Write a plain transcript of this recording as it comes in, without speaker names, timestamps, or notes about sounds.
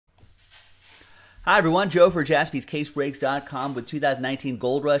Hi everyone, Joe for JaspysCaseBreaks.com with 2019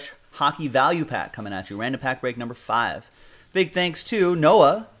 Gold Rush Hockey Value Pack coming at you. Random pack break number 5. Big thanks to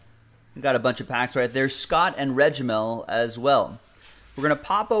Noah. We got a bunch of packs right there. Scott and Regimel as well. We're going to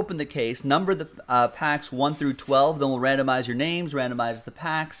pop open the case, number the packs 1 through 12, then we'll randomize your names, randomize the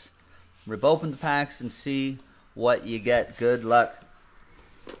packs, rip open the packs, and see what you get. Good luck.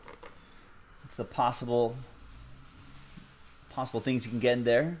 It's the possible things you can get in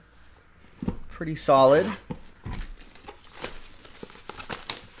there. Pretty solid.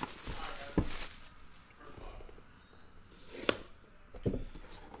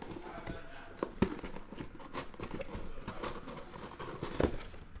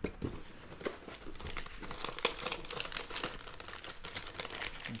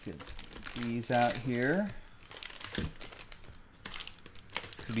 Get these out here.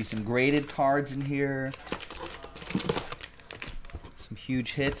 Could be some graded cards in here. Some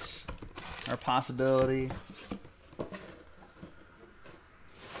huge hits are a possibility.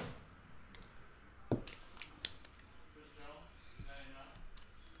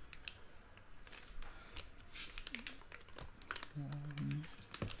 One,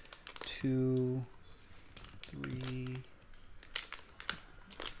 2, 3,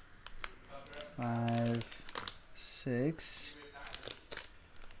 5, 6,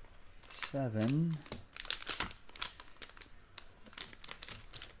 7,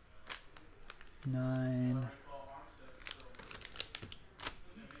 9,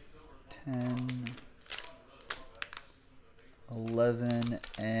 10, 11,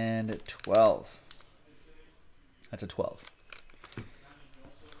 and 12. That's a 12.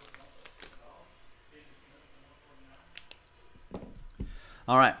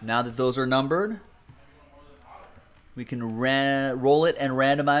 All right, now that those are numbered, we can roll it and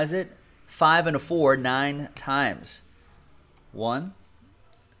randomize it 5 and a 4 9 times. 1,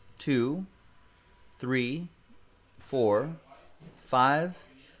 2, 3, 4, 5,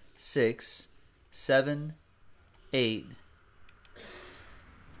 6, 7, 8,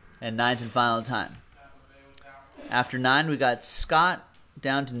 and 9th and final time. After 9, we got Scott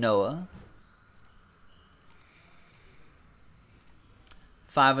down to Noah.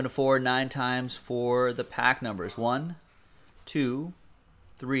 5 and a 4 9 times for the pack numbers. 1, 2,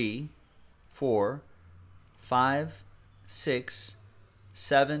 3, 4, 5, 6,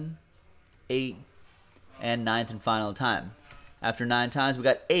 7, 8, and 9th and final time. After 9 times, we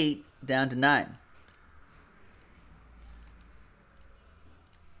got 8 down to 9.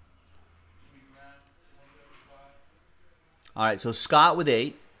 All right, so Scott with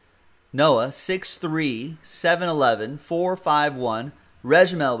 8, Noah 6, 3, 7, 11, 4, 5, 1,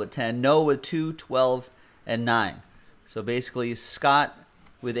 Regimel with 10, Noah with 2, 12, and 9. So basically, Scott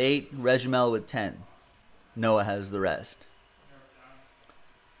with 8, Regimel with 10. Noah has the rest.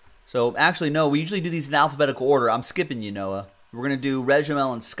 So actually, no, we usually do these in alphabetical order. I'm skipping you, Noah. We're going to do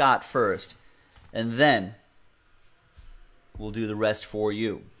Regimel and Scott first, and then we'll do the rest for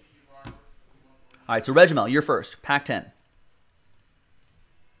you. All right, so Regimel, you're first. Pack 10.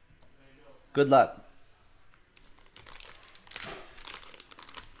 Good luck.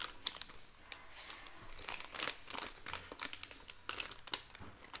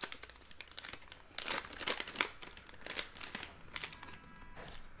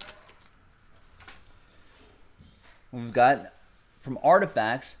 We've got, from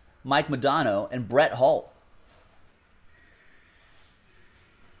Artifacts, Mike Modano and Brett Hull.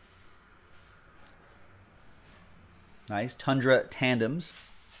 Nice. Tundra Tandems.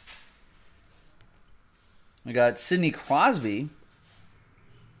 We got Sidney Crosby.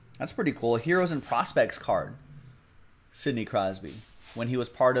 That's pretty cool. Heroes and Prospects card. Sidney Crosby. When he was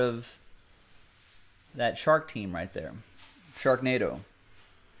part of that Shark team right there. Sharknado.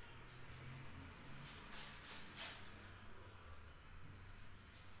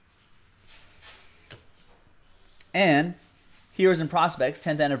 And Heroes and Prospects,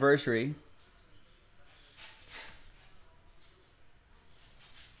 10th anniversary.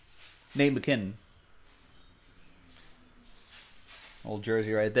 Nate McKinnon. Old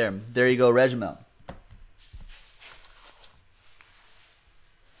jersey right there. There you go, Regimel.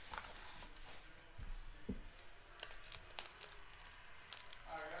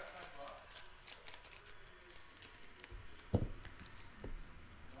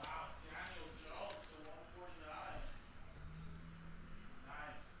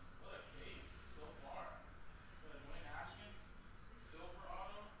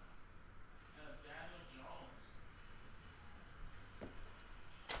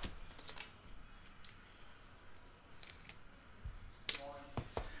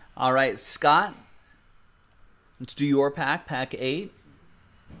 All right, Scott, let's do your pack, pack 8.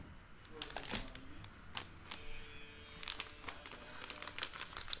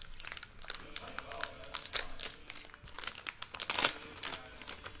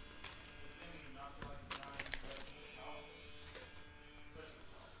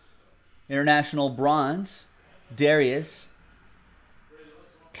 International bronze, Darius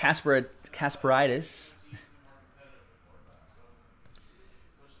Kasparidis.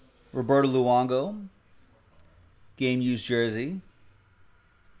 Roberto Luongo, game used jersey.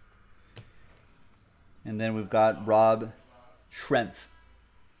 And then we've got Rob Schrempf,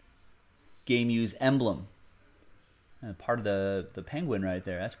 game used emblem. Part of the penguin right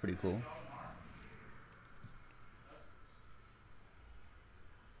there. That's pretty cool.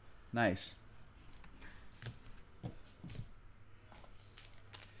 Nice.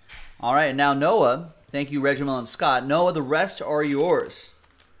 All right, now Noah. Thank you, Reginald and Scott. Noah, the rest are yours.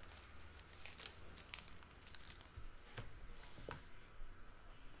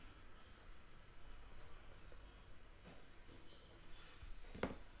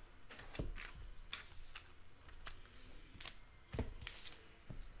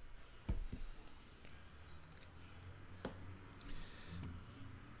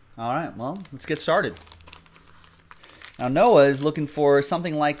 All right, well, let's get started. Now, Noah is looking for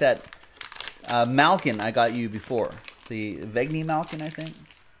something like that Malkin I got you before. The Vegni Malkin, I think.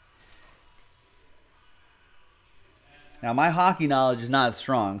 Now, my hockey knowledge is not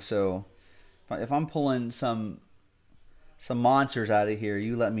strong, so if I'm pulling some monsters out of here,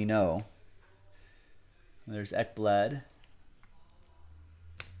 you let me know. There's Ekblad.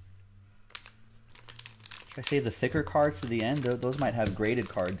 Should I save the thicker cards to the end? Those might have graded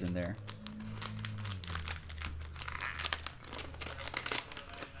cards in there.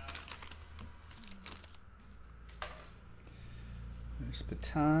 There's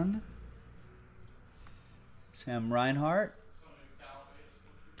Baton. Sam Reinhart.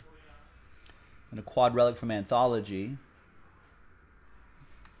 And a quad relic from Anthology.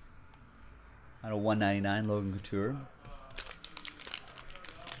 Out of 199, Logan Couture.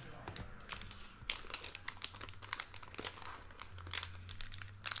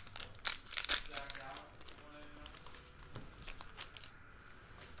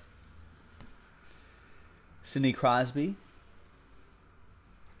 Sidney Crosby.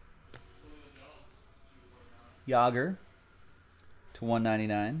 Yager to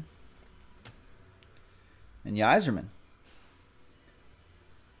 199. And Yzerman.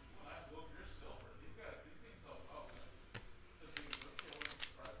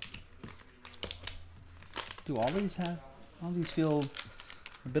 Do all these have? All these feel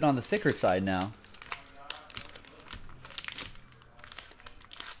a bit on the thicker side now.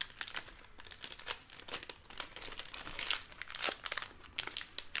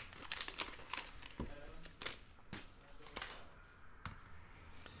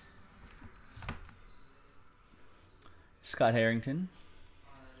 Scott Harrington.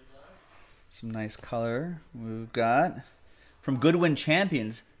 Some nice color. We've got from Goodwin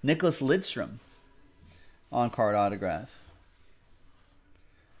Champions, Nicholas Lidstrom on card autograph.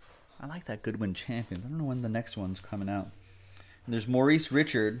 I like that Goodwin Champions. I don't know when the next one's coming out. And there's Maurice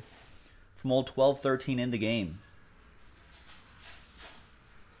Richard from old 12-13 in the game.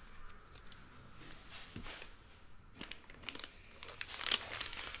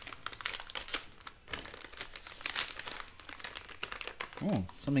 Oh,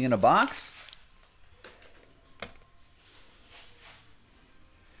 something in a box?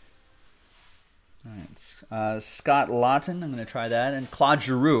 All right. Scott Lawton, I'm going to try that. And Claude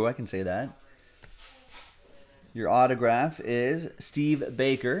Giroux, I can say that. Your autograph is Steve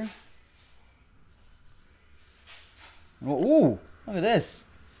Baker. Ooh, look at this.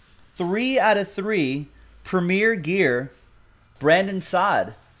 3 out of 3. Premier Gear. Brandon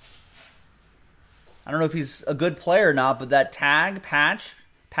Saad. I don't know if he's a good player or not, but that tag, patch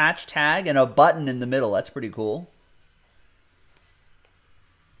tag, and a button in the middle. That's pretty cool.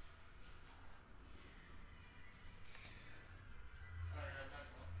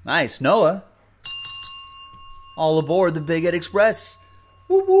 Nice. Noah. All aboard the Big Ed Express.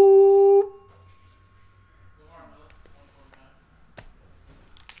 Whoop whoop.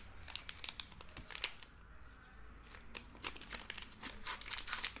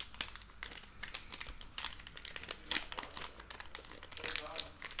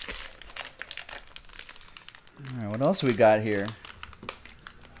 All right, what else do we got here?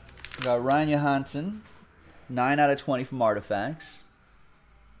 We got Ryan Johansson, 9 out of 20 from Artifacts.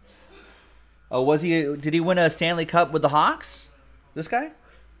 Oh, did he win a Stanley Cup with the Hawks? This guy?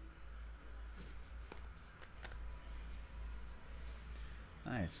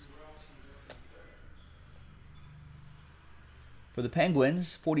 Nice. For the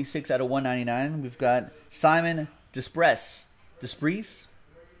Penguins, 46 out of 199, we've got Simon Despres.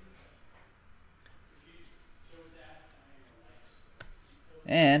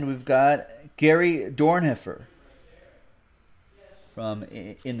 And we've got Gary Dornhoefer from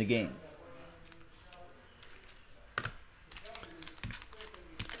In the Game.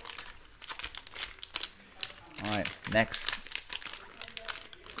 next.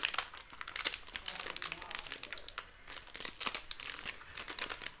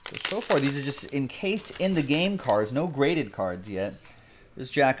 So far, these are just encased in the game cards. No graded cards yet.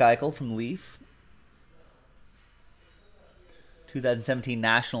 There's Jack Eichel from Leaf. 2017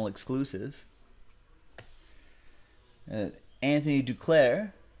 National Exclusive. Anthony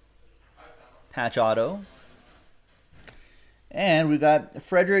Duclair. Patch auto. And we got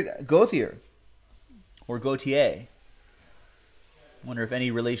Frederick Gauthier. Or Gauthier. Wonder if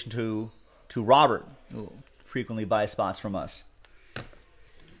any relation to Robert, who frequently buys spots from us.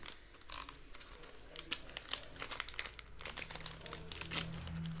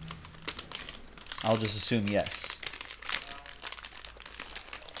 I'll just assume yes.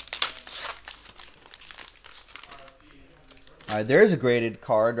 All right, there's a graded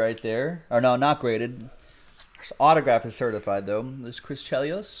card right there. Or no, not graded. Autograph is certified, though. There's Chris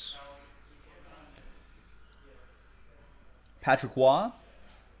Chelios. Patrick Waugh.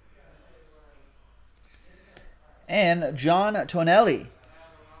 And John Tonelli.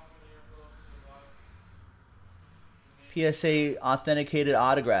 PSA authenticated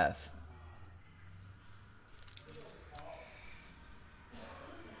autograph.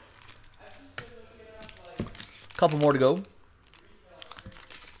 Couple more to go.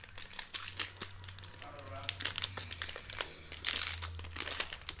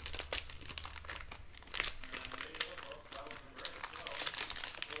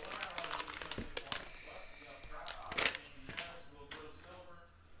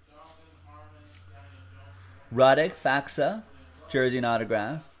 Radek Faksa, jersey and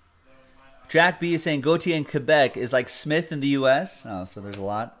autograph. Jack B is saying Gauthier in Quebec is like Smith in the U.S. Oh, so there's a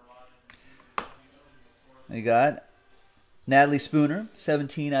lot. You got Natalie Spooner,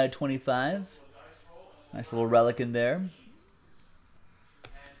 17 out of 25. Nice little relic in there.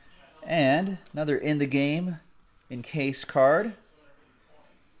 And another in the game encased card.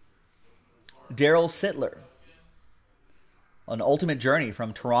 Daryl Sittler. An ultimate journey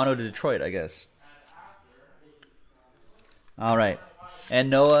from Toronto to Detroit, I guess. All right. And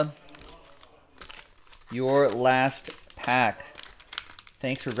Noah, your last pack.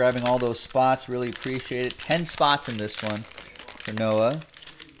 Thanks for grabbing all those spots. Really appreciate it. 10 spots in this one for Noah.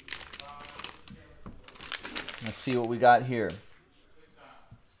 Let's see what we got here.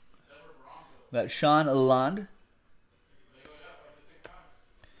 We got Sean Lalonde.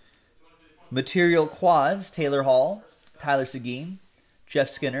 Material Quads, Taylor Hall, Tyler Seguin, Jeff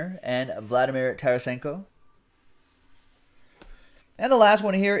Skinner, and Vladimir Tarasenko. And the last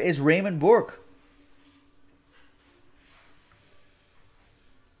one here is Raymond Bourque.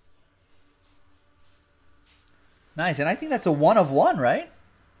 Nice, and I think that's a 1 of 1, right?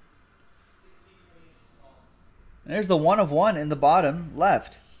 There's the 1 of 1 in the bottom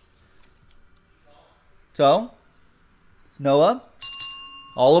left. So, Noah,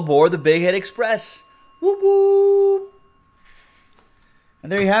 all aboard the Big Hit Express. Whoop whoop.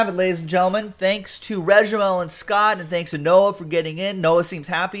 And there you have it, ladies and gentlemen. Thanks to Regimel and Scott, and thanks to Noah for getting in. Noah seems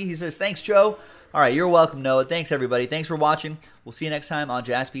happy. He says, thanks, Joe. All right, you're welcome, Noah. Thanks, everybody. Thanks for watching. We'll see you next time on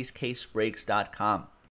JaspysCaseBreaks.com.